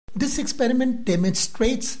This experiment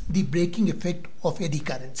demonstrates the braking effect of eddy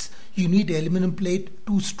currents. You need an aluminum plate,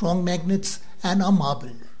 2 strong magnets, and a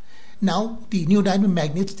marble. Now, the neodymium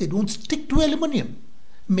magnets, they don't stick to aluminum.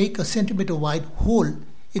 Make a centimeter wide hole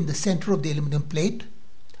in the center of the aluminum plate.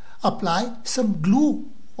 Apply some glue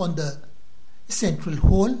on the central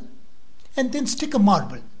hole and then stick a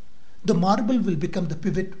marble. The marble will become the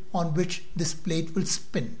pivot on which this plate will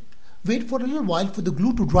spin. Wait for a little while for the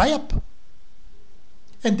glue to dry up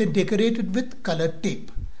and then decorate it with colored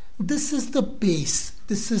tape. This is the base.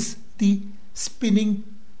 This is the spinning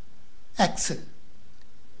axle.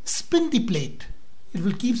 Spin the plate. It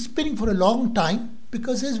will keep spinning for a long time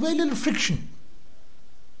because there's very little friction.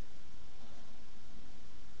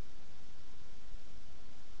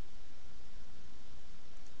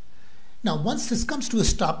 Now once this comes to a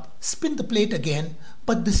stop, spin the plate again,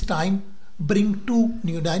 but this time bring 2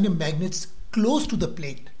 neodymium magnets close to the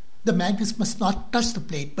plate. The magnets must not touch the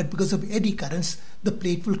plate, but because of eddy currents, the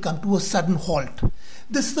plate will come to a sudden halt.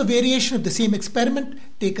 This is a variation of the same experiment.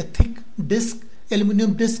 Take a thick disc,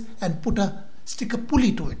 aluminum disc, and stick a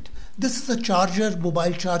pulley to it. This is a charger,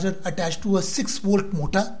 mobile charger attached to a 6-volt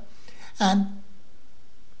motor, and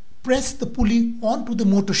press the pulley onto the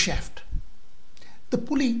motor shaft.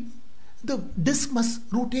 The disc must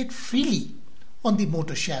rotate freely on the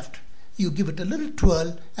motor shaft. You give it a little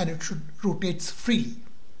twirl and it should rotate freely.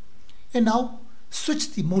 And now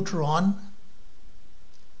switch the motor on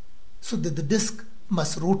so that the disc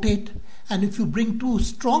must rotate, and if you bring 2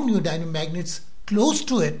 strong neodymium magnets close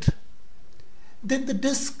to it, then the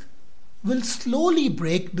disc will slowly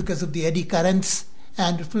brake because of the eddy currents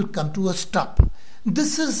and it will come to a stop.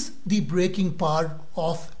 This is the braking power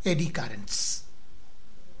of eddy currents.